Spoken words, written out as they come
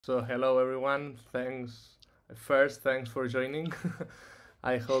So hello everyone. Thanks for joining.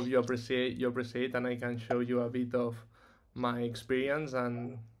 I hope you appreciate and I can show you a bit of my experience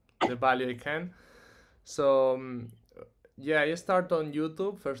and the value I can. So yeah, I start on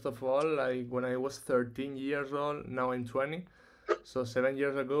YouTube first of all like when I was 13 years old. Now I'm 20. So 7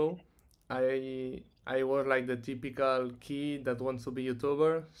 years ago, I was like the typical kid that wants to be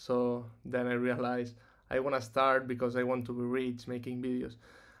YouTuber. So then I realized I want to start because I want to be rich making videos.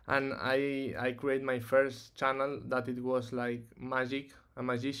 And I create my first channel that it was like magic, a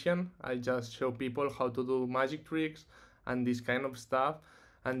magician. I just show people how to do magic tricks and this kind of stuff.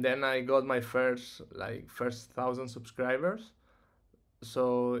 And then I got my first 1,000 subscribers.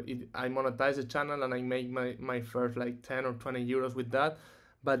 So I monetize the channel and I make my first like 10 or 20 euros with that.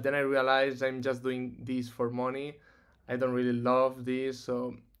 But then I realized I'm just doing this for money. I don't really love this.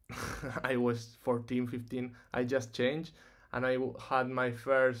 So I was 14, 15. I just changed and had my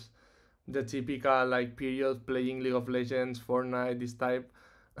first, the typical like period playing League of Legends, Fortnite, this type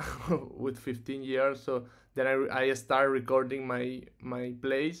with 15 years. So then I start recording my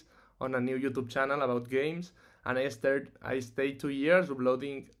plays on a new YouTube channel about games, and I stayed 2 years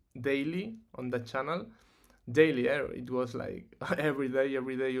uploading daily on the channel. Daily, it was like every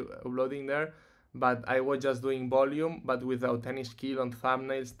day uploading there. But I was just doing volume, but without any skill on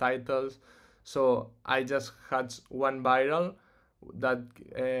thumbnails, titles. So I just had one viral that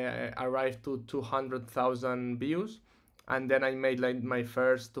arrived to 200,000 views, and then I made like my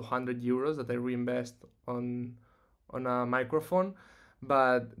first 200 euros that I reinvest on a microphone.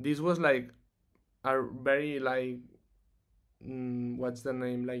 But this was like a very like what's the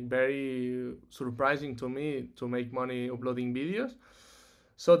name, like very surprising to me to make money uploading videos.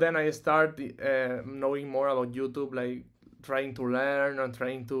 So then I start knowing more about YouTube, like trying to learn and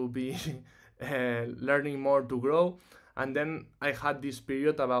trying to be learning more to grow. And then I had this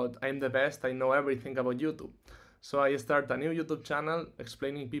period about I'm the best, I know everything about YouTube. So I start a new YouTube channel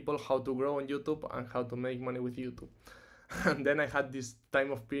explaining people how to grow on YouTube and how to make money with YouTube. And then I had this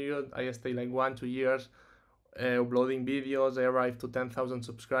time of period. I stayed like 1, 2 years uploading videos. I arrived to 10,000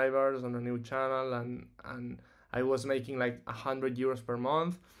 subscribers on a new channel, and I was making like 100 euros per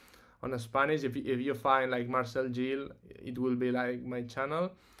month on Spanish. If you find like Marcel Gil, it will be like my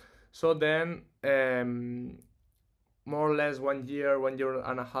channel. So then, more or less 1 year, 1 year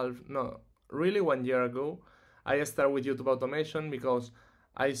and a half, no, really 1 year ago, I started with YouTube automation because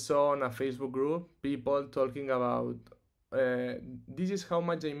I saw on a Facebook group people talking about uh, this is how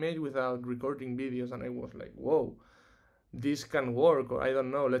much I made without recording videos, and I was like, whoa, this can work, or I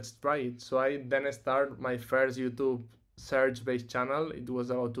don't know, let's try it. So I then start my first YouTube search based channel. It was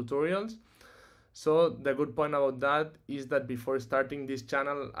about tutorials. So the good point about that is that before starting this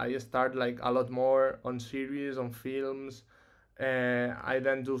channel, I start like a lot more on series, on films. I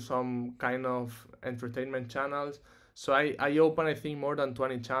then do some kind of entertainment channels. So I open, I think, more than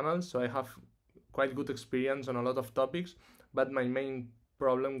 20 channels. So I have quite good experience on a lot of topics. But my main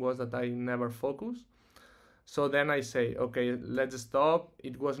problem was that I never focus. So then I say, okay, let's stop.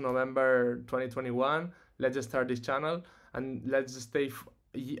 It was November 2021. Let's start this channel and let's stay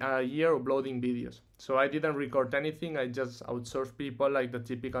a year uploading videos. So I didn't record anything. I just outsourced people like the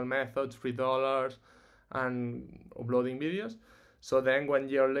typical methods, $3 and uploading videos. So then 1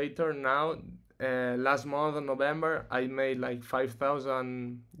 year later, now last month in November, I made like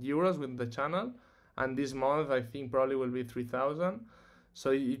 5,000 euros with the channel, and this month I think probably will be 3,000.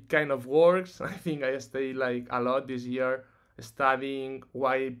 So it kind of works. I think I stayed like a lot this year studying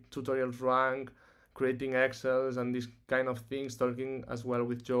why tutorials rank, creating Excels and these kind of things, talking as well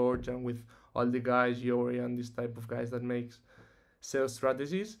with George and with all the guys, Yori and this type of guys that makes sales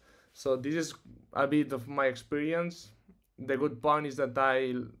strategies. So this is a bit of my experience. The good point is that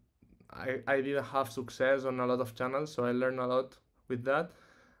I didn't have success on a lot of channels, so I learned a lot with that.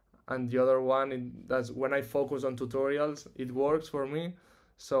 And the other one, that's when I focus on tutorials, it works for me.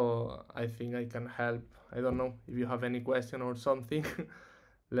 So I think I can help. I don't know if you have any question or something.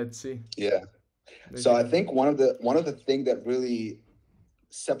 Let's see. Yeah. Let's So see I what. think one of the thing that really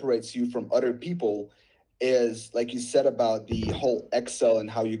separates you from other people is, like you said, about the whole Excel and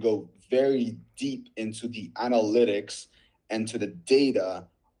how you go very deep into the analytics and to the data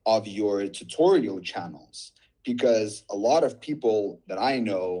of your tutorial channels. Because a lot of people that I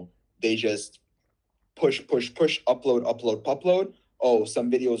know, they just push, push, push, upload, upload, upload. Oh,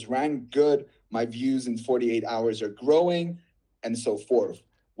 some videos ran good. My views in 48 hours are growing, and so forth.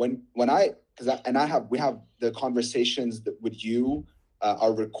 When I because I, and I have we have the conversations that with you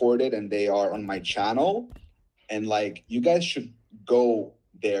are recorded and they are on my channel, and like you guys should go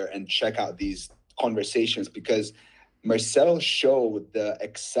there and check out these conversations because Marcel showed the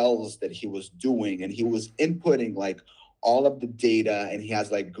Excels that he was doing, and he was inputting like all of the data, and he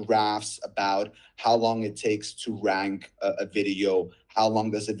has like graphs about how long it takes to rank a video, how long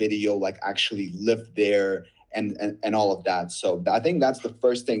does a video like actually live there, and all of that. So I think that's the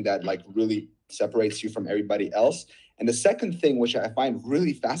first thing that like really separates you from everybody else. And the second thing, which I find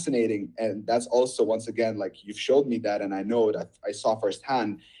really fascinating, and that's also once again like you've showed me that, and I know it, I saw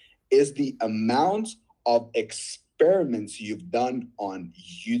firsthand, is the amount of experiments you've done on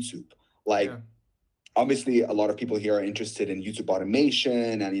YouTube. Yeah. Like, obviously, a lot of people here are interested in YouTube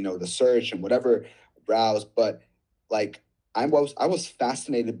automation and the search and whatever browse, but like I was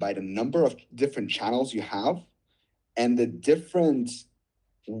fascinated by the number of different channels you have and the different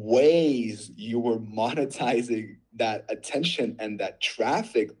ways you were monetizing that attention and that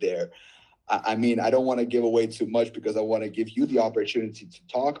traffic there. I mean, I don't want to give away too much because I want to give you the opportunity to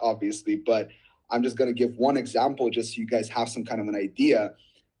talk, obviously, but I'm just going to give one example just so you guys have some kind of an idea.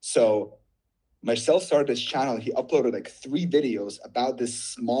 So, Marcel started this channel. He uploaded like 3 videos about this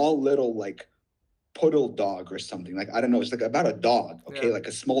small little like poodle dog or something. Like, I don't know, it's like about a dog, okay? Yeah. Like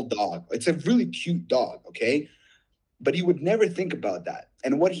a small dog. It's a really cute dog, okay? But he would never think about that.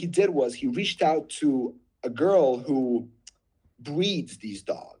 And what he did was he reached out to a girl who breeds these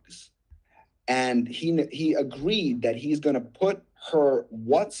dogs, and he agreed that he's going to put her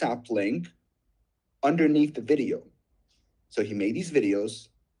WhatsApp link underneath the video. So he made these videos,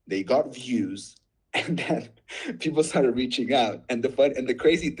 they got views, and then people started reaching out. And the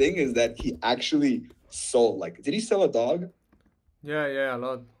crazy thing is that he actually sold, like, did he sell a dog? Yeah, yeah, a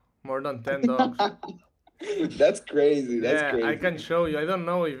lot. More than 10 dogs. That's crazy. That's Yeah, I can crazy. show you. I don't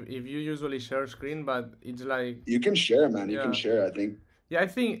know if you usually share screen, but it's like, You can share, man. You can yeah. share, I think. Yeah, I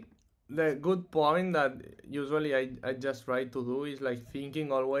think the good point that usually I just try to do is like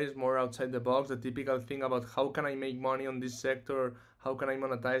thinking always more outside the box, the typical thing about how can I make money on this sector, how can I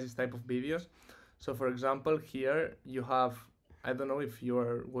monetize this type of videos. So for example, here you have, I don't know if you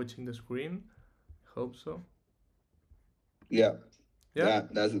are watching the screen, hope so. Yeah. Yeah? Yeah,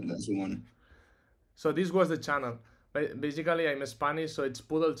 that's the one. So this was the channel. Basically, I'm Spanish, so it's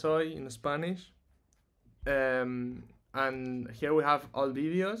Poodle Toy in Spanish. And here we have all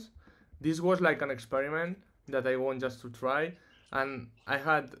videos. This was like an experiment that I want just to try, and I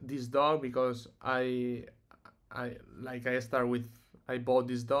had this dog because I start with, I bought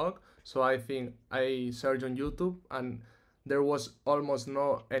this dog, so I think I searched on YouTube and there was almost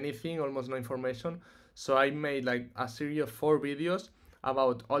no anything, almost no information. So I made like a series of 4 videos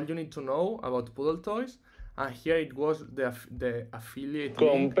about all you need to know about poodle toys, and here it was the affiliate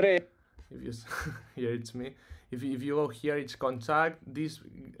link. If you here it's me. If you go here, it's contact this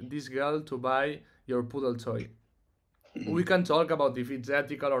girl to buy your poodle toy. We Mhm. can talk about if it's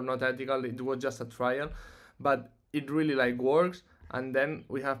ethical or not ethical. It was just a trial, but it really like works. And then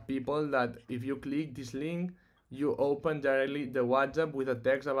we have people that if you click this link, you open directly the WhatsApp with a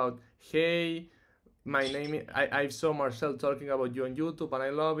text about, hey, my name is, I saw Marcel talking about you on YouTube and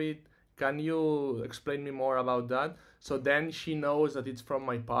I love it. Can you explain me more about that? So then she knows that it's from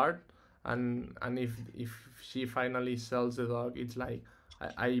my part, and if she finally sells the dog, it's like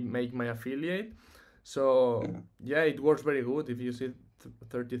I make my affiliate. So Yeah. yeah, it works very good. If you see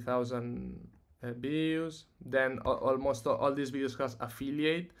 30,000 views, then almost all these videos has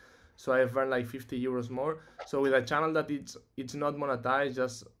affiliate. So I've earned like 50 euros more. So with a channel that it's not monetized,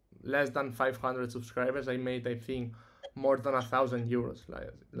 just less than 500 subscribers, I made, I think, more than 1,000 euros.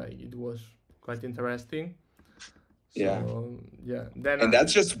 Like it was quite interesting. Yeah. So yeah, then And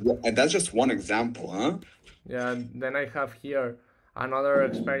that's just one example, huh? yeah, then I have here another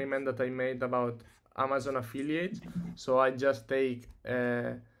experiment that I made about Amazon affiliates. So I just take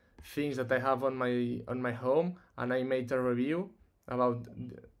things that I have on my home, and I made a review about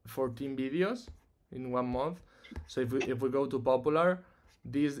 14 videos in 1 month. So if we go to popular,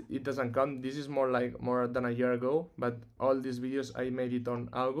 this it doesn't count. This is more than a year ago, but all these videos I made it on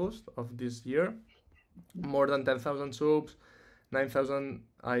August of this year. More than 10,000 subs, 9,000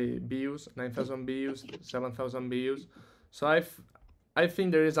 views, 9,000 views, 7,000 views. So I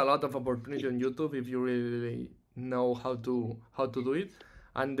think there is a lot of opportunity on YouTube if you really know how to do it.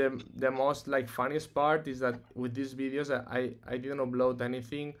 And the most like funniest part is that with these videos I didn't upload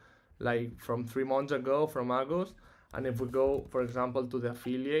anything like from 3 months ago from August. And if we go, for example, to the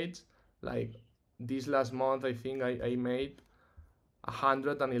affiliates, like this last month I think I made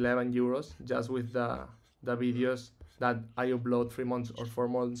 111 euros just with the videos that I upload 3 months or 4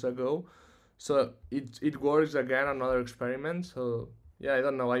 months ago. So it works again, another experiment. So yeah, I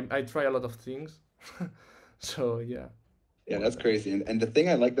don't know. I try a lot of things. So yeah. Yeah, that's crazy. And the thing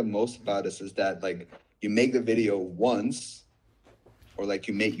I like the most about this is that like you make the video once, or like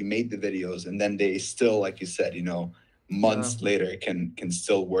you made the videos, and then they still, like you said, you know, Yeah, months later can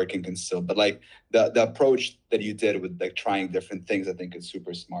still work and can still, but like the approach that you did with like trying different things, I think is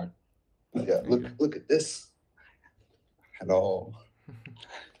super smart. Yeah, thank you. look at this. Hello.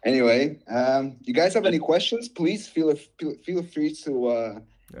 Anyway, you guys have any questions? Please feel free to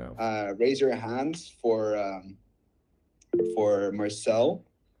Yeah, raise your hands for Marcel.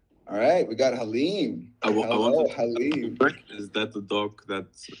 All right, we got Halim. I Hello, wanted to Halim. is that the dog that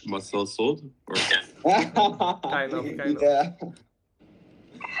Marcel sold? Or kind of. Yeah,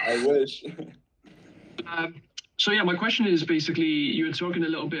 I wish. So yeah, my question is basically, you were talking a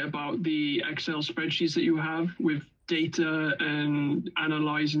little bit about the Excel spreadsheets that you have with data and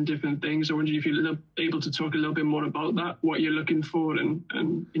analyzing different things. I wondered if you're able to talk a little bit more about that, what you're looking for and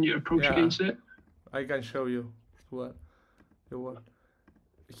your approach Yeah. against it. I can show you what you want.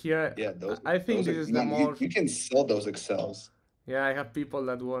 Here, Yeah, those. I think those this is man, the most. You can sell those Excels, Yeah, I have people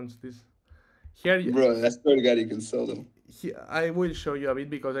that wants this. Here, bro. I swear to God, you can sell them. I will show you a bit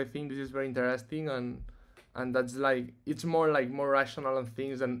because I think this is very interesting, and that's like it's more rational on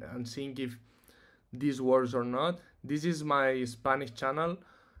things and seeing if this works or not. This is my Spanish channel,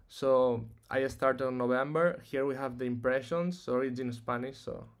 so I started in November. Here we have the impressions. Sorry, it's in Spanish,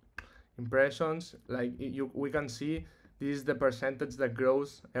 so impressions. Like we can see this is the percentage that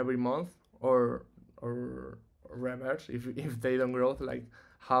grows every month, or reverse if they don't grow, like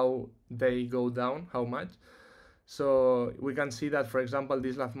how they go down, how much. So we can see that, for example,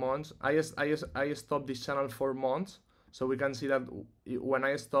 this last month, I stopped this channel for months. So we can see that when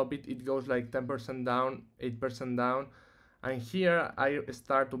I stop it, it goes like 10% down, 8% down. And here I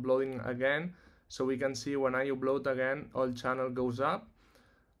start uploading again. So we can see when I upload again, all channel goes up.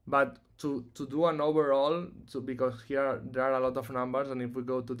 But to do an overall, because here there are a lot of numbers, and if we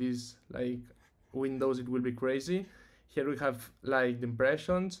go to these like windows, it will be crazy. Here we have like the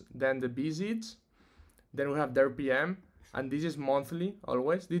impressions, then the visits, then we have the RPM, and this is monthly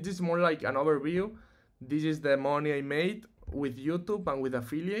always. This is more like an overview. This is the money I made with YouTube and with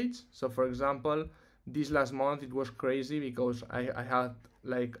affiliates. So for example, this last month it was crazy because I had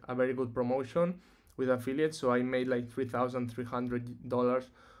like a very good promotion with affiliates. So I made like $3,300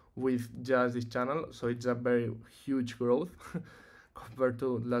 with just this channel. So it's a very huge growth compared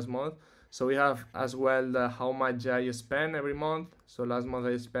to last month. So we have as well the how much I spend every month. So last month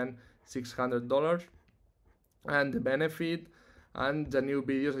I spent $600, and the benefit and the new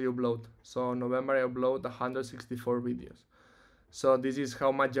videos I upload. So in November I upload 164 videos. So this is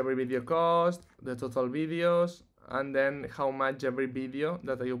how much every video costs, the total videos, and then how much every video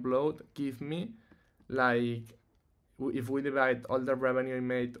that I upload give me. Like if we divide all the revenue I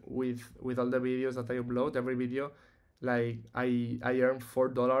made with all the videos that I upload, every video, like I earn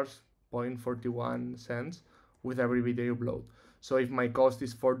 $4.41 with every video you upload. So if my cost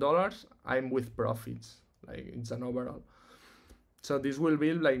is $4, I'm with profits. Like it's an overall. So this will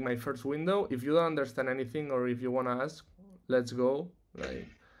be like my first window. If you don't understand anything or if you want to ask, let's go. Like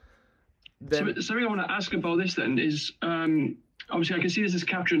then, so something I want to ask about this then is obviously I can see this is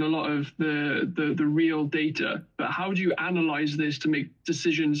capturing a lot of the real data, but how do you analyze this to make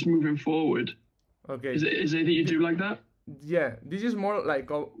decisions moving forward? Okay. Is it that you do like that? Yeah, this is more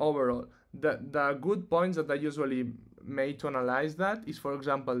like overall. The good points that I usually made to analyze that is, for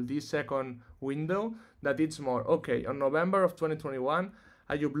example, this second window, that it's more, okay, on November of 2021,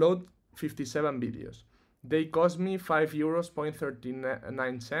 I upload 57 videos. They cost me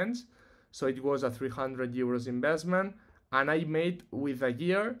 €5.39, so it was a €300 investment, and I made with a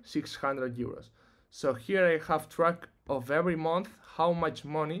year €600. So here I have track of every month how much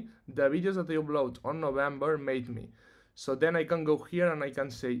money the videos that I upload on November made me. So then I can go here and I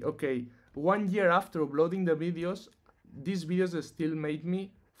can say, okay, 1 year after uploading the videos, these videos still made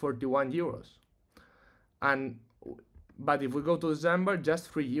me €41. But if we go to December, just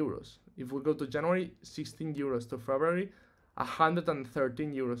 €3. If we go to January, €16. To February,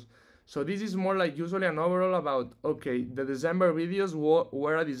 €113. So this is more like usually an overall about, okay, the December videos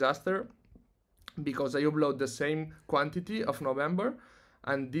were a disaster because I upload the same quantity of November,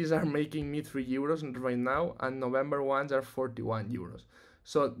 and these are making me €3 right now, and November ones are €41.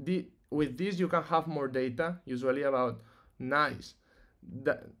 So with this you can have more data usually about nice.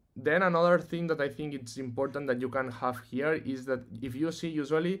 Then another thing that I think it's important that you can have here is that if you see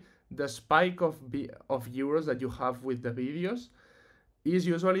usually the spike of euros that you have with the videos is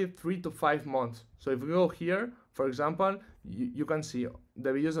usually 3 to 5 months. So if we go here, for example, you can see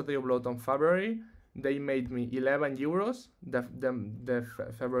the videos that I upload on February, they made me €11 the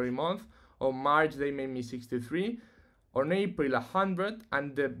February month. On March they made me 63. On April 100,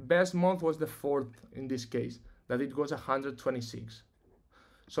 and the best month was the 4th in this case, that it was 126.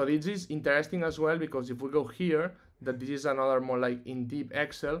 So this is interesting as well, because if we go here, that this is another more like in deep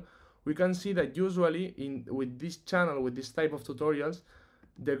Excel, we can see that usually with this channel, with this type of tutorials,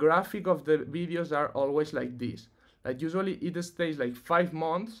 the graphic of the videos are always like this. Like usually it stays like 5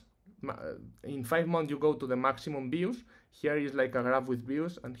 months. In 5 months you go to the maximum views. Here is like a graph with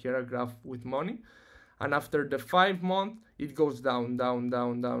views, and here a graph with money. And after the 5 months it goes down, down,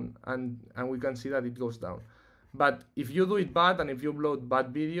 down, down, and we can see that it goes down. But if you do it bad, and if you upload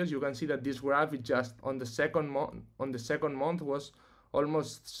bad videos, you can see that this graph is just on the second month was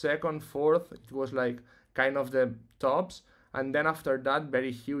almost second, fourth, it was like kind of the tops, and then after that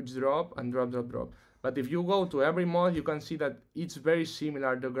very huge drop and drop, drop, drop. But if you go to every month, you can see that it's very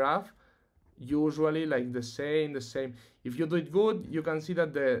similar, the graph, usually like the same. If you do it good, you can see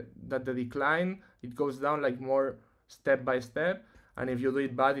that the decline, it goes down like more step by step, and if you do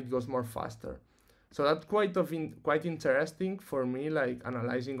it bad, it goes more faster. So that's quite interesting for me, like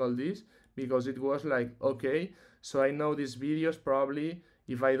analyzing all this, because it was like, okay, so I know these videos probably,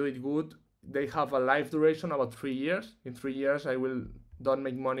 if I do it good, they have a life duration about 3 years. In 3 years I will don't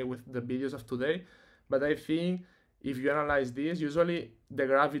make money with the videos of today. But I think if you analyze this, usually the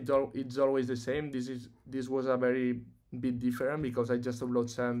graph it's always the same. This was a very bit different because I just upload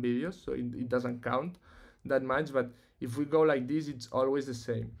 7 videos, so it doesn't count that much. But if we go like this, it's always the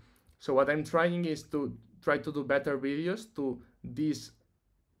same. So what I'm trying is to try to do better videos to this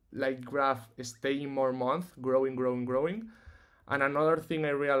like graph staying more months, growing, growing, growing. And another thing I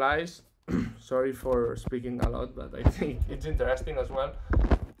realized, sorry for speaking a lot, but I think it's interesting as well.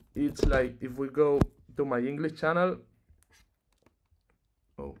 It's like if we go to my English channel,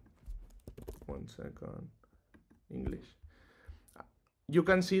 oh, 1 second, English. You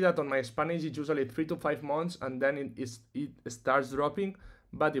can see that on my Spanish it's usually 3 to 5 months, and then it starts dropping.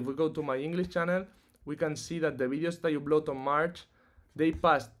 But if we go to my English channel, we can see that the videos that you upload on March, they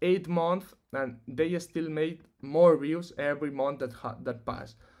passed 8 months and they still made more views every month that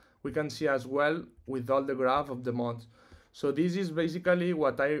passed. We can see as well with all the graph of the months. So this is basically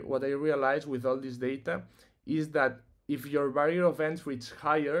what I realized with all this data, is that if your barrier of entry is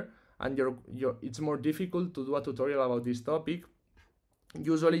higher and it's more difficult to do a tutorial about this topic,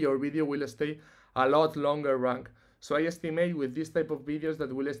 usually your video will stay a lot longer rank. So I estimate with this type of videos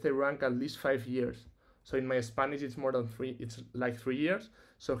that will stay ranked at least 5 years. So in my Spanish it's more than 3, it's like 3 years.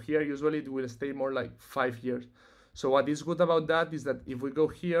 So here usually it will stay more like 5 years. So what is good about that is that if we go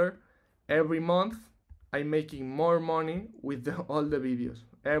here, every month I'm making more money with all the videos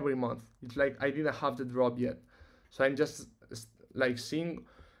every month. It's like I didn't have the drop yet. So I'm just like seeing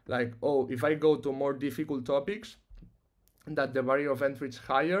like, oh, if I go to more difficult topics, that the barrier of entry is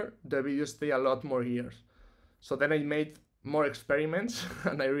higher, the videos stay a lot more years. So then I made more experiments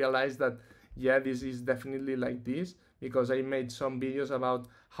and I realized that, yeah, this is definitely like this, because I made some videos about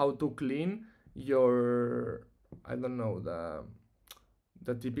how to clean your, I don't know,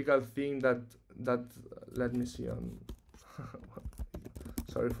 the typical thing that let me see on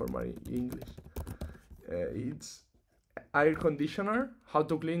sorry for my English, it's air conditioner, how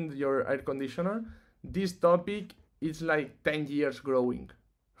to clean your air conditioner. This topic is like 10 years growing.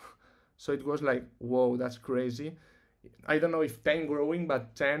 So it was like, whoa, that's crazy. I don't know if 10 growing,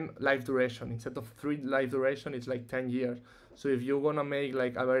 but 10 life duration. Instead of 3 life duration, it's like 10 years. So if you want to make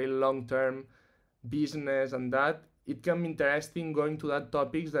like a very long-term business and that, it can be interesting going to that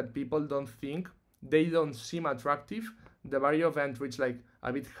topics that people don't think, they don't seem attractive. The barrier of entry is like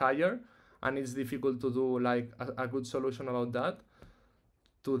a bit higher, and it's difficult to do like a good solution about that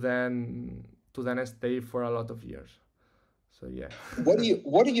to then stay for a lot of years. So yeah. What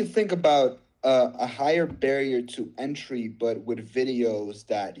do you think about a higher barrier to entry, but with videos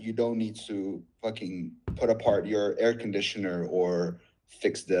that you don't need to fucking put apart your air conditioner or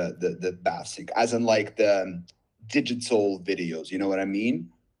fix the bath sink, as in like the digital videos, you know what I mean?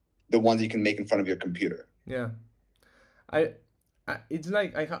 The ones you can make in front of your computer. Yeah, I it's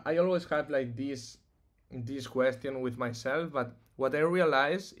like I always have like this question with myself, but what I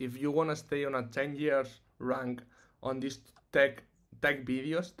realize, if you want to stay on a 10 years rank on these tech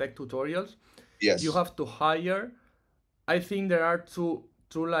videos, tech tutorials, Yes, you have to hire. I think there are two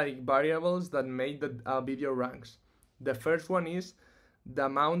like variables that make the video ranks. The first one is the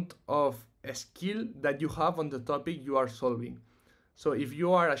amount of skill that you have on the topic you are solving. So if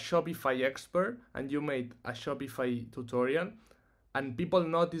you are a Shopify expert and you made a Shopify tutorial, and people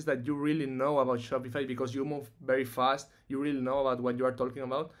notice that you really know about Shopify because you move very fast, you really know about what you are talking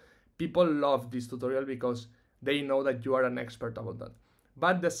about, people love this tutorial because they know that you are an expert about that.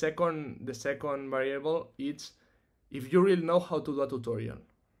 But the second variable is if you really know how to do a tutorial.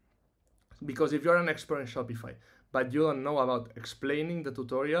 Because if you're an expert in Shopify, but you don't know about explaining the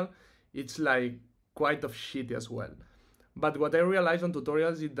tutorial, it's like quite of shitty as well. But what I realized on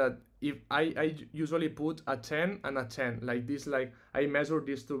tutorials is that if I usually put a 10 and a 10, like this, like I measure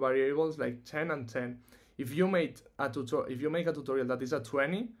these two variables like 10 and 10. If you make a tutorial that is a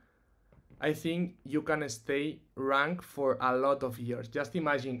 20, I think you can stay ranked for a lot of years. Just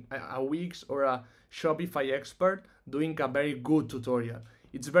imagine a Wix or a Shopify expert doing a very good tutorial.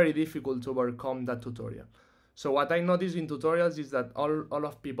 It's very difficult to overcome that tutorial. So what I notice in tutorials is that all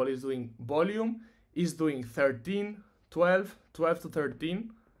of people is doing volume, is doing 13, 12 to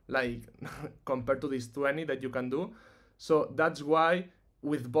 13, like compared to this 20 that you can do. So that's why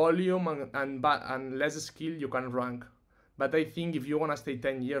with volume and less skill you can rank. But I think if you want to stay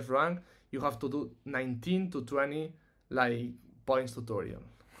 10 years ranked, you have to do 19 to 20 like points tutorial.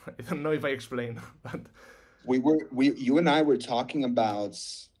 I don't know if I explained, but you and I were talking about,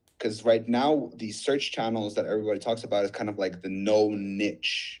 because right now the search channels that everybody talks about is kind of like the no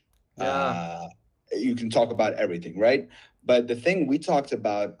niche. yeah, You can talk about everything, right? But the thing we talked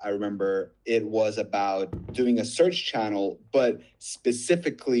about, I remember it was about doing a search channel, but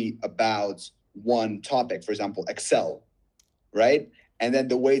specifically about one topic, for example, Excel, right? And then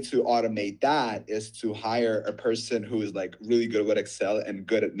the way to automate that is to hire a person who is like really good with Excel and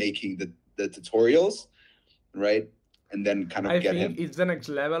good at making the tutorials, right? And then kind of I get think him. it's the next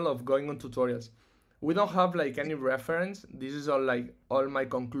level of going on tutorials. We don't have like any reference. This is all like all my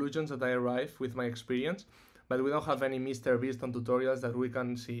conclusions that I arrive with my experience, but we don't have any Mr. Beast on tutorials that we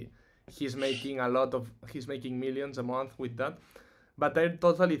can see. He's making millions a month with that. But I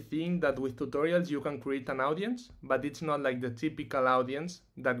totally think that with tutorials you can create an audience, but it's not like the typical audience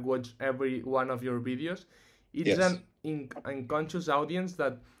that watch every one of your videos. It's Yes. an unconscious audience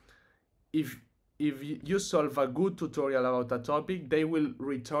that if you solve a good tutorial about a topic, they will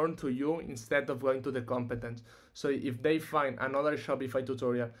return to you instead of going to the competence. So if they find another Shopify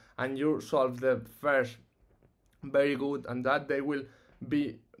tutorial and you solve the first very good and that they will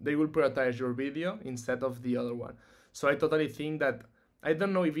prioritize your video instead of the other one. So I totally think that I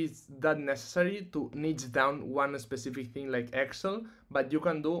don't know if it's that necessary to niche down one specific thing like Excel, but you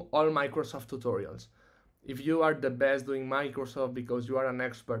can do all Microsoft tutorials. If you are the best doing Microsoft because you are an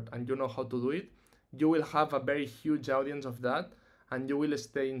expert and you know how to do it, you will have a very huge audience of that, and you will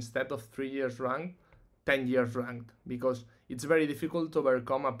stay, instead of 3 years ranked, 10 years ranked, because it's very difficult to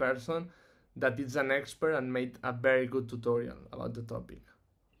overcome a person that is an expert and made a very good tutorial about the topic.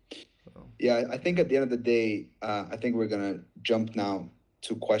 So, Yeah, I think at the end of the day, I think we're gonna jump now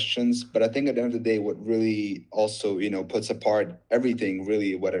to questions. But I think at the end of the day, what really also, puts apart everything,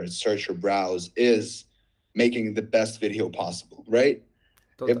 really, whether it's search or browse, is making the best video possible, right?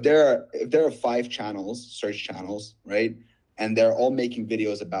 totally. If there are 5 channels, search channels, right, and they're all making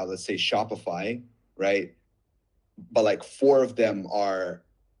videos about, let's say, Shopify, right, but like 4 of them are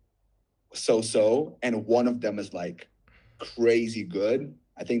so, and one of them is like crazy good,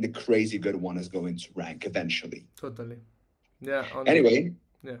 I think the crazy good one is going to rank eventually. Totally. Yeah. Anyway,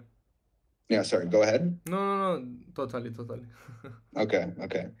 Yeah. Sorry, go ahead. No. Totally.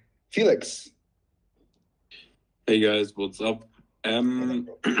 Okay. Felix. Hey guys, what's up?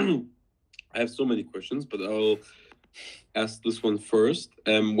 I have so many questions, but I'll ask this one first.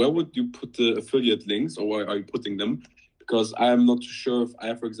 Where would you put the affiliate links, or where are you putting them? Because I'm not too sure if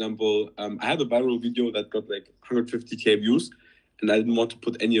I, for example, I had a viral video that got like 150K views, and I didn't want to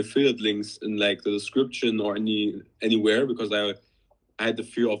put any affiliate links in like the description or anywhere, because I had the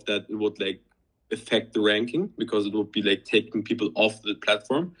fear of that it would like affect the ranking, because it would be like taking people off the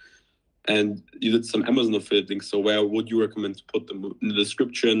platform. And you did some Amazon affiliate links, so where would you recommend to put them? In the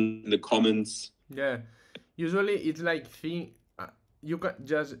description, in the comments? Yeah. Usually it's like you can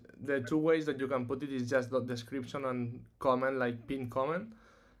just, the 2 ways that you can put it is just the description and comment, like pin comment.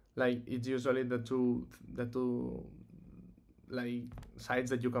 Like it's usually the two like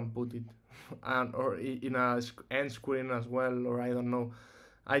sites that you can put it, and or in a end screen as well, or I don't know.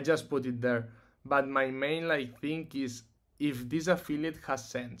 I just put it there. But my main like thing is if this affiliate has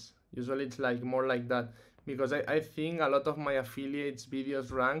sense. Usually it's like more like that, because I think a lot of my affiliates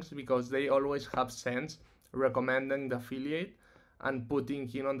videos ranks because they always have sense recommending the affiliate and putting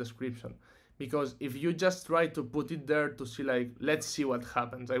him on description. Because if you just try to put it there to see like, let's see what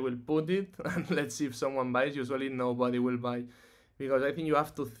happens, I will put it and let's see if someone buys, usually nobody will buy. Because I think you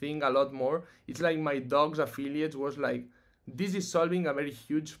have to think a lot more. It's like my dog's affiliate was like, this is solving a very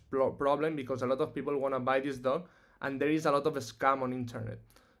huge problem because a lot of people want to buy this dog and there is a lot of scam on internet.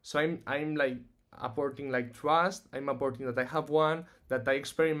 So I'm like apporting like trust. I'm apporting that I have one, that I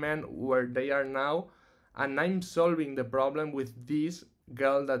experiment where they are now, and I'm solving the problem with this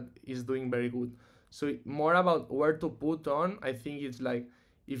girl that is doing very good. So more about where to put on, I think it's like,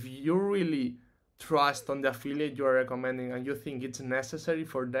 if you really trust on the affiliate you are recommending and you think it's necessary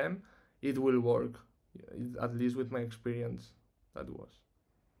for them, it will work. At least with my experience, that was.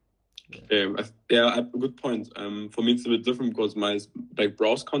 Yeah, good point. For me, it's a bit different because my like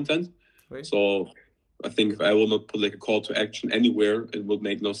browse content. Wait. So I think if I will not put like a call to action anywhere, it will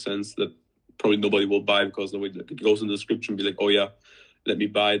make no sense. That probably nobody will buy, because nobody, it goes in the description, be like, oh yeah, let me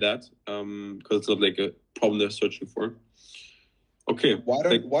buy that. Because it's not like a problem they're searching for. Okay. Why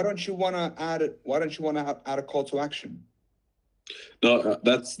don't you want to add a call to action? No,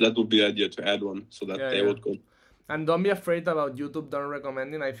 that would be the idea, to add one so that they would go. And don't be afraid about YouTube don't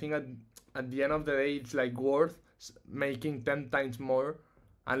recommending. I think at the end of the day, it's like worth making 10 times more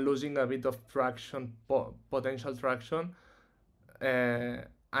and losing a bit of traction, potential traction.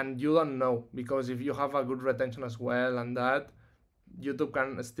 And you don't know, because if you have a good retention as well, and that, YouTube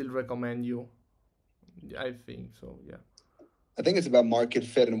can still recommend you. I think so, yeah. I think it's about market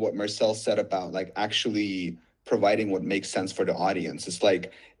fit and what Marcel said about like actually providing what makes sense for the audience. It's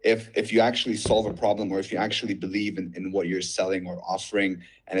like if you actually solve a problem, or if you actually believe in what you're selling or offering,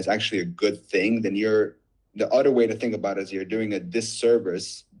 and it's actually a good thing, then the other way to think about it is you're doing a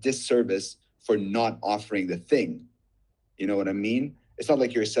disservice for not offering the thing. You know what I mean? It's not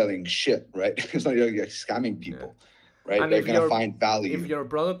like you're selling shit, right? It's not like you're scamming people, right? And they're gonna find value. If your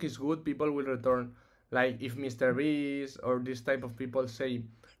product is good, people will return. Like if Mr. Beast or this type of people say,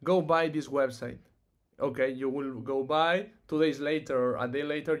 go buy this website. Okay, you will go buy. 2 days later or a day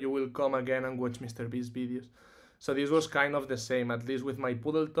later, you will come again and watch Mr. Beast videos. So this was kind of the same, at least with my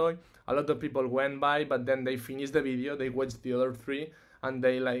poodle toy. A lot of people went by, but then they finished the video, they watched the other 3, and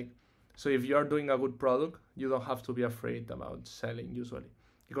they like. So if you are doing a good product, you don't have to be afraid about selling usually.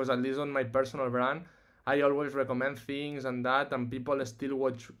 Because at least on my personal brand, I always recommend things and that, and people still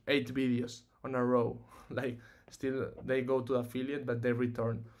watch 8 videos on a row. Like, still they go to affiliate, but they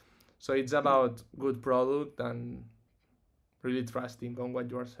return. So it's about good product and really trusting on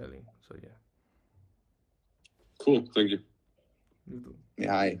what you are selling. So yeah. Cool, thank you. You too.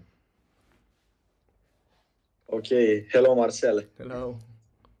 Yeah. Hi. Okay, hello Marcel. Hello.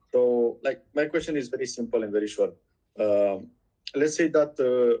 So like my question is very simple and very short. Let's say that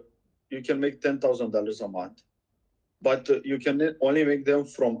you can make $10,000 a month, but you can only make them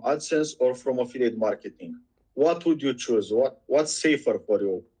from AdSense or from affiliate marketing. What would you choose? What's safer for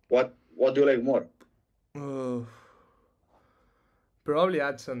you? What do you like more? Probably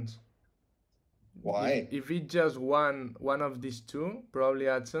AdSense. Why? If it's just one of these two, probably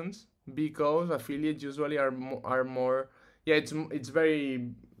AdSense, because affiliates usually are more. Yeah, it's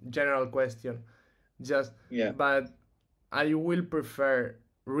very general question. Just yeah. But I will prefer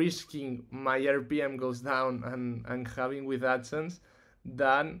risking my RPM goes down and having with AdSense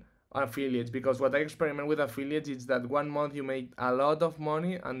than affiliates, because what I experiment with affiliates is that 1 month you make a lot of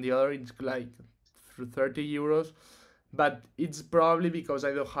money and the other it's like 30 euros, but it's probably because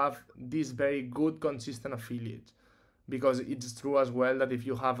I don't have this very good consistent affiliate, because it's true as well that if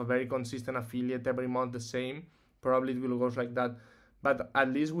you have a very consistent affiliate every month the same, probably it will go like that. But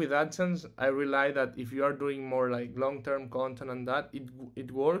at least with AdSense, I rely that if you are doing more like long-term content and that,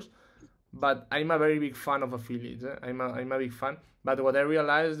 it works. But I'm a very big fan of affiliates. I'm a big fan. But what I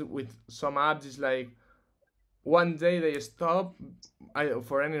realized with some apps is like, one day they stop,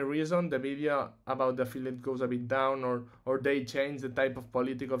 for any reason, the video about the affiliate goes a bit down, or they change the type of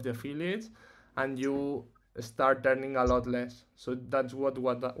politic of the affiliates, and you start earning a lot less. So that's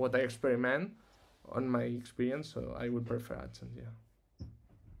what I experiment on my experience. So I would prefer AdSense, yeah.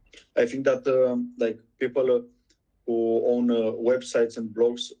 I think that like people who own websites and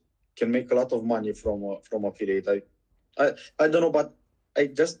blogs can make a lot of money from affiliate. I don't know, but I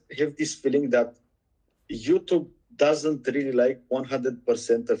just have this feeling that YouTube doesn't really like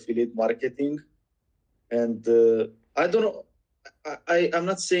 100% affiliate marketing, and I don't know. I'm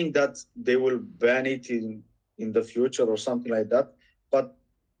not saying that they will ban it in the future or something like that, but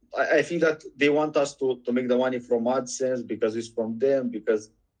I think that they want us to make the money from AdSense because it's from them,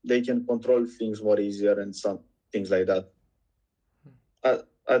 because they can control things more easier and some things like that.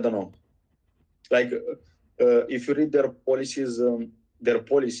 I don't know. Like if you read their policies, their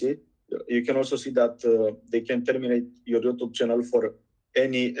policy, you can also see that they can terminate your YouTube channel for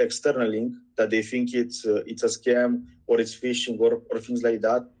any external link that they think it's a scam or it's phishing or things like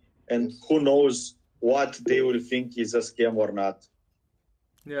that. And who knows what they will think is a scam or not.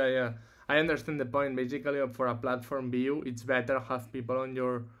 Yeah. I understand the point. Basically, for a platform view, it's better have people on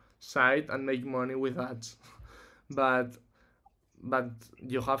your site and make money with ads. But but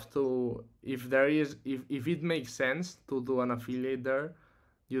you have to, if there is, if it makes sense to do an affiliate there,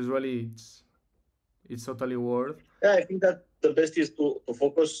 usually it's totally worth. Yeah, I think that the best is to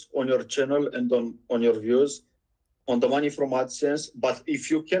focus on your channel and on your views, on the money from AdSense. But if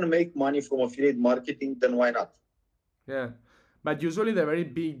you can make money from affiliate marketing, then why not? Yeah, but usually the very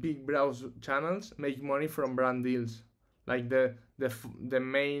big browse channels make money from brand deals, like the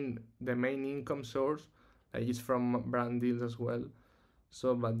main income source, like is from brand deals as well.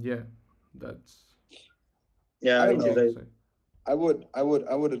 So, but yeah, that's Yeah, I don't it is. know. so,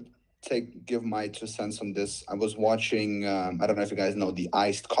 I would give my 2 cents on this. I was watching. I don't know if you guys know the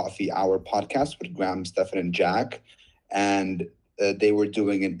Iced Coffee Hour podcast with Graham, Stefan, and Jack, and they were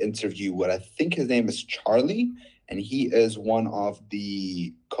doing an interview with, I think his name is Charlie, and he is one of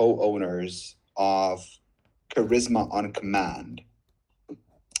the co-owners of Charisma on Command,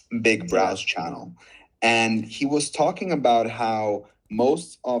 big browse channel, and he was talking about how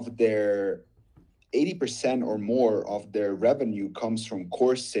most of their 80% or more of their revenue comes from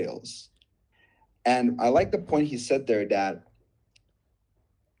course sales. And I like the point he said there that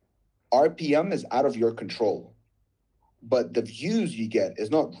RPM is out of your control, but the views you get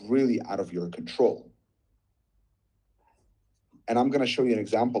is not really out of your control. And I'm going to show you an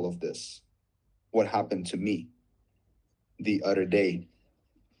example of this, what happened to me the other day.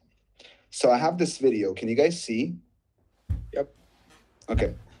 So I have this video. Can you guys see? Yep.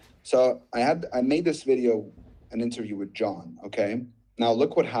 Okay. So I made this video, an interview with John. Okay. Now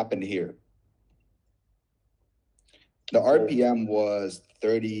look what happened here. The RPM was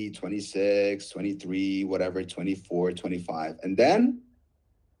 30, 26, 23, whatever, 24, 25. And then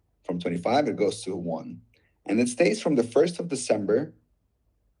from 25, it goes to 1. And it stays from the 1st of December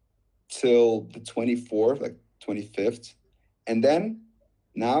till the 24th, like 25th. And then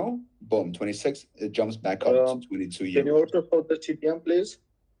now, boom, 26, it jumps back up to 22 euros. Can you also show the CPM, please?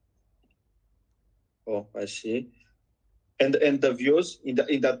 Oh, I see. And the views in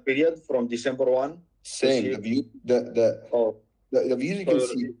that period from December 1? Same. The view, the views you can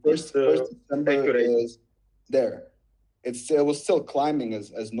see. First December accurate. is there. It was still climbing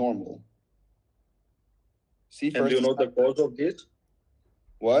as normal. See, and do you know the cause of this?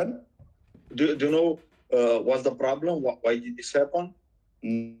 What? Do you know what's the problem? Why did this happen?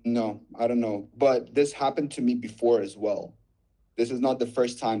 No, I don't know. But this happened to me before as well. This is not the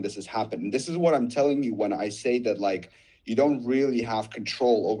first time this has happened. And this is what I'm telling you when I say that, like, you don't really have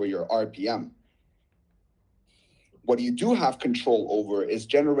control over your RPM. What you do have control over is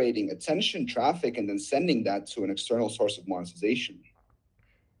generating attention, traffic, and then sending that to an external source of monetization.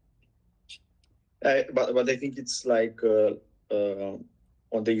 But I think it's like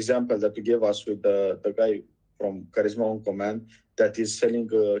on the example that you gave us with the guy from Charisma on Command that is selling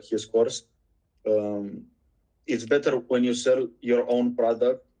his course. It's better when you sell your own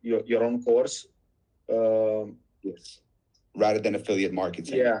product, your own course. Yes. Rather than affiliate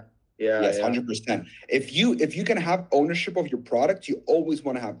marketing. Yeah. Yes, 100%. If you can have ownership of your product, you always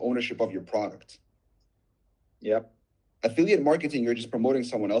want to have ownership of your product. Yep. Affiliate marketing, you're just promoting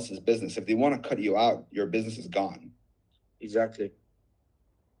someone else's business. If they want to cut you out, your business is gone. Exactly.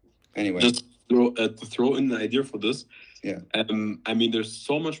 Anyway. Just to throw in an idea for this. Yeah. I mean, there's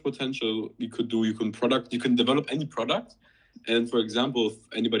so much potential you could do. You can develop any product. And for example, if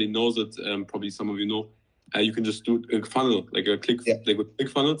anybody knows it, probably some of you know, you can just do a funnel, like with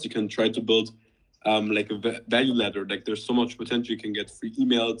ClickFunnels. You can try to build like a value ladder. Like there's so much potential. You can get free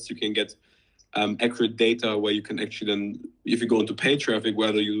emails. You can get accurate data where you can actually then, if you go into paid traffic,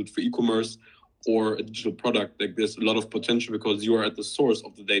 whether you do it for e-commerce or a digital product, like there's a lot of potential because you are at the source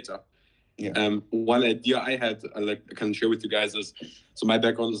of the data. Yeah. One idea I had, I can share with you guys is, so my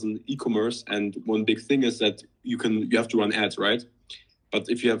background is in e-commerce, and one big thing is that you have to run ads, right? But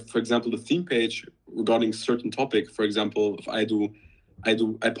if you have, for example, the theme page regarding certain topic, for example, if I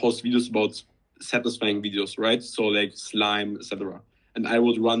post videos about satisfying videos, right? So like slime, etc. And I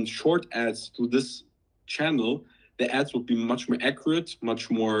would run short ads to this channel. The ads would be much more accurate,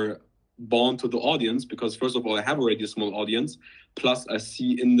 much more bound to the audience, because first of all, I have already a small audience. Plus, I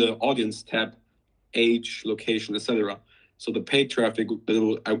see in the audience tab age, location, etc. So the paid traffic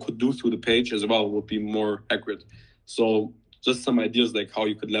that I could do through the page as well would be more accurate. So just some ideas like how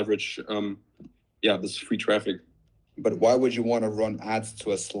you could leverage, this free traffic. But why would you want to run ads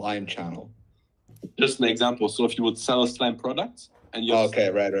to a slime channel? Just an example. So if you would sell a slime product and you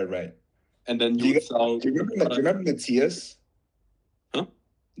right. And then you would sell. Do you remember Matthias? Huh?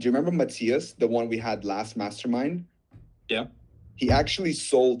 Do you remember Matthias, the one we had last mastermind? Yeah. He actually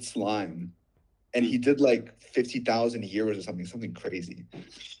sold slime, and he did like 50,000 euros or something crazy.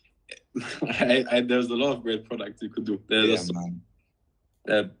 There's a lot of great products you could do.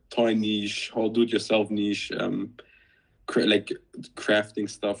 toy niche, whole do-it-yourself niche, like crafting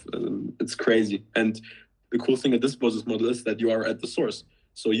stuff. It's crazy. And the cool thing at this business model is that you are at the source.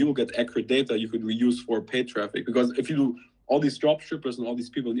 So you will get accurate data you could reuse for paid traffic. Because if you do all these drop shippers and all these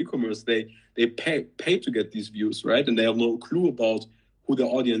people in e-commerce, they pay to get these views, right? And they have no clue about who their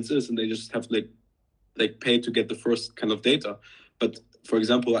audience is, and they just have like pay to get the first kind of data. But for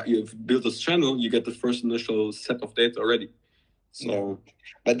example, you've built this channel, you get the first initial set of data already. So,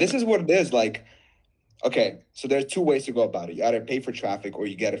 but this is what it is like. Okay, so there's two ways to go about it. You either pay for traffic or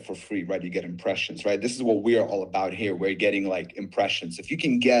you get it for free, right? You get impressions, right? This is what we're all about here. We're getting like impressions. If you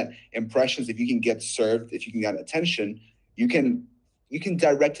can get impressions, if you can get served, if you can get attention, you can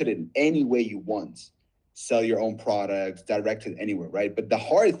direct it in any way you want. Sell your own products, direct it anywhere, right? But the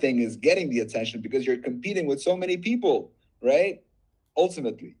hard thing is getting the attention because you're competing with so many people, right?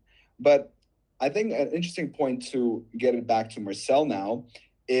 Ultimately. But I think an interesting point to get it back to Marcel now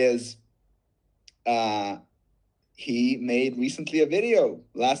is he made recently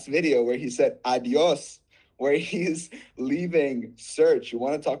last video where he said adios, where he's leaving search. You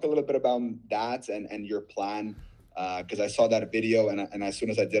want to talk a little bit about that and your plan? Because I saw that video and as soon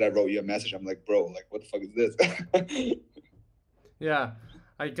as I did, I wrote you a message. I'm like, bro, like what the fuck is this? Yeah,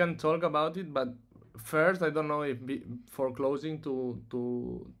 I can talk about it, but first, I don't know if for closing to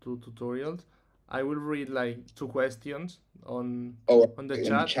tutorials, I will read like two questions on in the the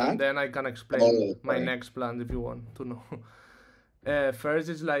chat, chat? and then I can explain my next plan if you want to know. First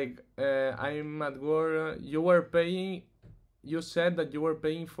is like I'm at work. You said that you were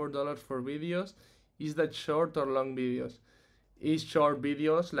paying $4 for videos. Is that short or long videos? Is short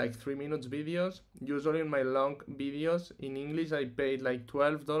videos like 3 minutes videos. Usually in my long videos in English I paid like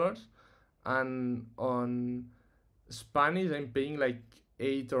 $12, and on Spanish I'm paying like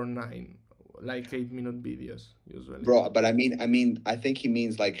 8 or 9, like 8 minute videos usually. Bro, but I mean, I think he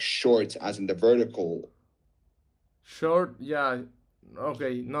means like short as in the vertical. Short, yeah,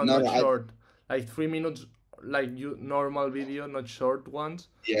 okay, No, not no, short, like 3 minutes, like you normal video, not short ones,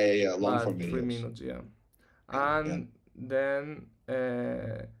 yeah, long but form 3 minutes, videos. yeah. Yeah. And then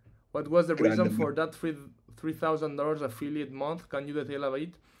what was the reason for that $3,000 affiliate month? Can you detail a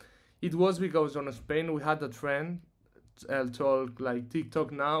bit? It was because on Spain we had a trend talk like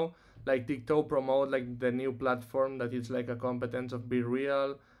TikTok now, like TikTok promote like the new platform that is like a competence of Be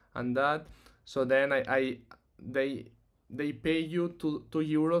Real and that. So then they pay you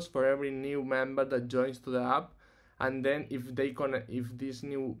 €2 for every new member that joins to the app, and then if this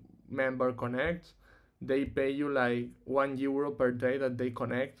new member connects, they pay you like €1 per day that they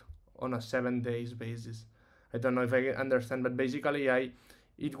connect on a 7 days basis. I don't know if I understand, but basically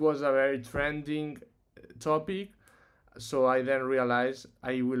it was a very trending topic. So I then realized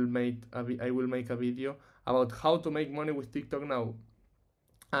I will make a video about how to make money with TikTok now,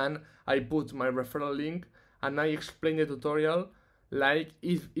 and I put my referral link and I explain the tutorial like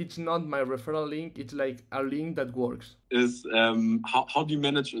if it's not my referral link, it's like a link that works. Is how do you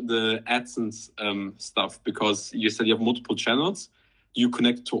manage the AdSense stuff? Because you said you have multiple channels. You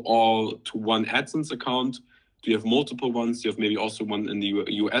connect to one AdSense account. Do you have multiple ones? You have maybe also one in the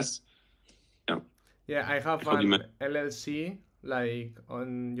US. Yeah, I have an LLC like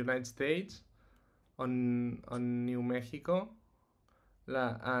on United States, on New Mexico,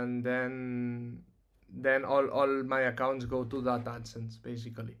 and then all my accounts go to that AdSense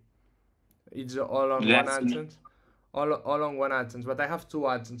basically. It's all on one AdSense, all on one AdSense. But I have two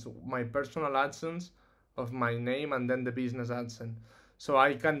AdSense: my personal AdSense of my name, and then the business AdSense. So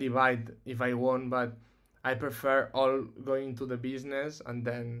I can divide if I want, but I prefer all going to the business and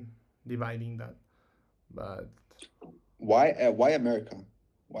then dividing that. But why America?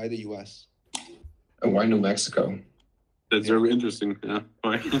 Why the US? And why New Mexico? That's very interesting. Yeah.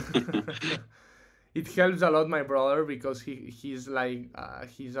 It helps a lot my brother because he's like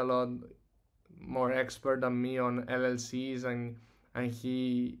he's a lot more expert than me on LLCs, and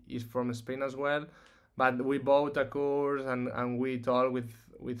he is from Spain as well. But we bought a course and we talk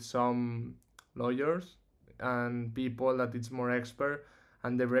with some lawyers and people that it's more expert,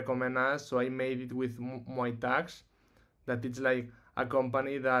 and they recommend us. So I made it with my tax, that it's like a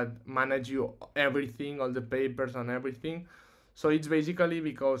company that manage you everything, all the papers and everything. So it's basically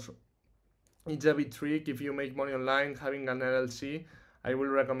because it's a bit trick if you make money online having an LLC. I will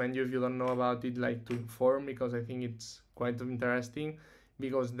recommend you, if you don't know about it, like to inform, because I think it's quite interesting,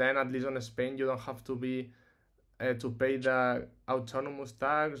 because then at least on Spain you don't have to be to pay the autonomous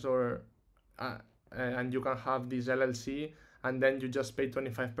tax or and you can have this LLC, and then you just pay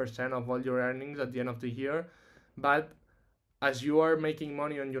 25% of all your earnings at the end of the year. But as you are making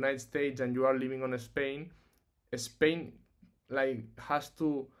money on United States and you are living on Spain like has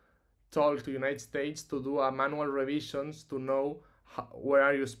to talk to United States to do a manual revisions to know where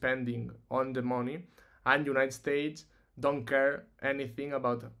are you spending on the money, and United States don't care anything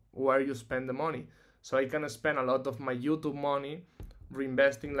about where you spend the money. So I can spend a lot of my YouTube money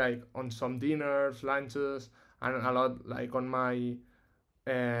reinvesting like on some dinners, lunches, and a lot like on my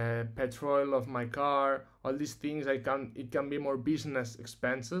petrol of my car, all these things. It can be more business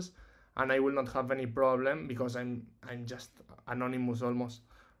expenses, and I will not have any problem because I'm just anonymous almost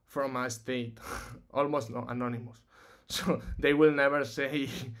from a state, almost no anonymous. So they will never say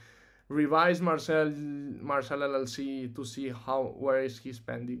revise Marcel LLC to see how where is he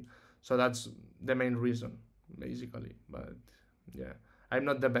spending. So that's the main reason basically. But yeah, I'm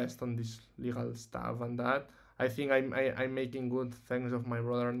not the best on this legal stuff and that. I think I'm making good things of my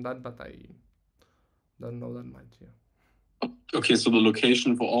brother and that, but I don't know that much. Yeah. Okay, so the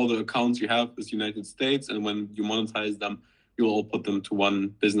location for all the accounts you have is United States, and when you monetize them, you will all put them to one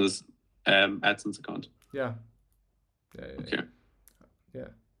business AdSense account. Yeah. Okay. Yeah.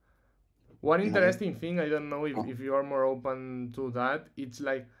 One interesting thing, I don't know if you are more open to that. It's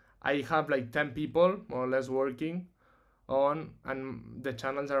like I have like 10 people more or less working on, and the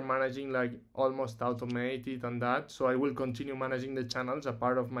channels are managing like almost automated and that. So I will continue managing the channels, a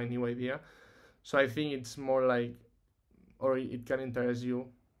part of my new idea. So I think it's more like, or it can interest you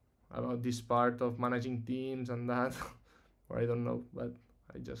about this part of managing teams and that. Or I don't know, but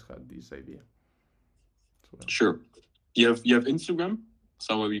I just had this idea. Well. Sure. You have Instagram,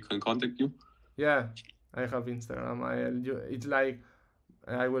 somewhere we can contact you. Yeah, I have Instagram. It's like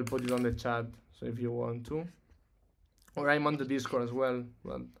I will put it on the chat, so if you want to, or I'm on the Discord as well.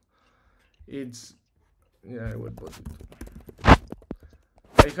 But it's I will put it.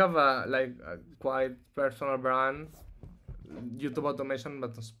 I have a quite personal brand, YouTube automation,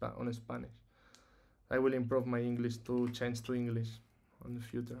 but on Spanish. I will improve my English to change to English on the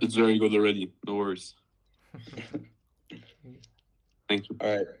future. It's very good already. No worries. Thank you.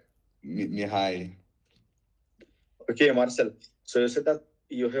 All right, Mihai. Okay, Marcel. So you said that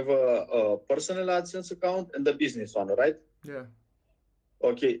you have a personal AdSense account and a business one, right? Yeah.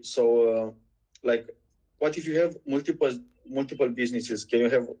 Okay, so like, what if you have multiple businesses? Can you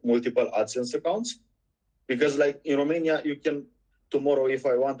have multiple AdSense accounts? Because like in Romania, you can tomorrow, if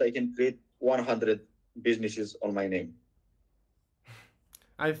I want, I can create 100 businesses on my name.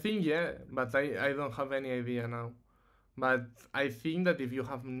 I think yeah, but I don't have any idea now. But I think that if you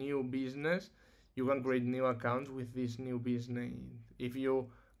have new business, you can create new accounts with this new business. If you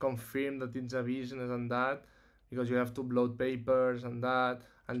confirm that it's a business and that, because you have to upload papers and that,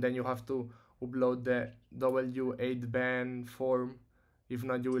 and then you have to upload the W8 ban form. If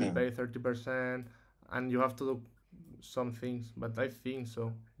not, you will pay 30%, and you have to do some things. But I think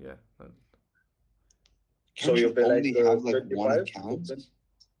so, yeah. So you only have like one account?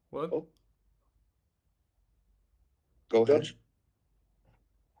 What? Oh. Go ahead.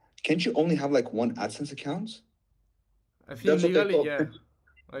 Can't you only have like one AdSense account? I think legally, yeah.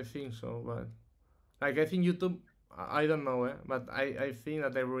 I think so, but like I think YouTube, I don't know, but I think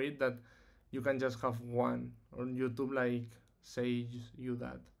that I read that you can just have one on YouTube, like say you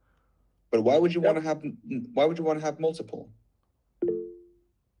that. But why would you want to have? Why would you want to have multiple?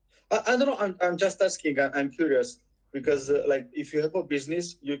 I don't know. I'm just asking. I'm curious because like if you have a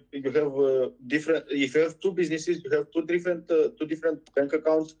business, you have different. If you have two businesses, you have two different bank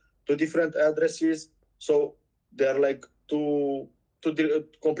accounts, two different addresses. So they're like two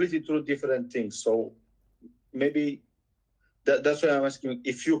completely two different things. So maybe that's why I'm asking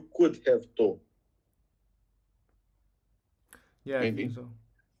if you could have two. Yeah, maybe. I think so.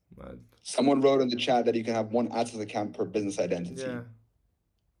 But someone wrote in the chat that you can have one AdSense account per business identity. Yeah.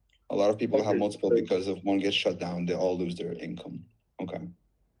 A lot of people have multiple because if one gets shut down, they all lose their income. Okay,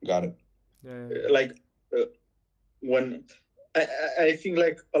 got it. Yeah. Like when I think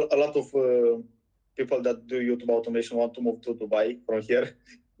like a lot of people that do YouTube automation want to move to Dubai from here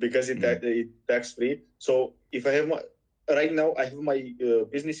because it's tax free. So if I have right now, I have my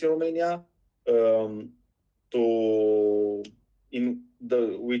business in Romania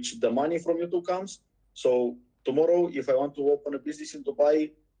which the money from YouTube comes. So tomorrow, if I want to open a business in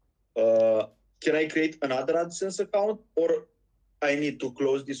Dubai, can I create another AdSense account, or I need to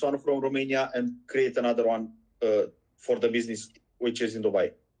close this one from Romania and create another one for the business which is in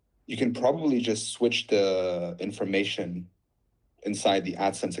Dubai? You can probably just switch the information inside the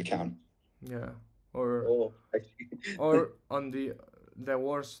AdSense account. Yeah, or on the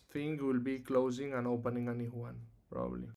worst thing will be closing and opening a new one, probably.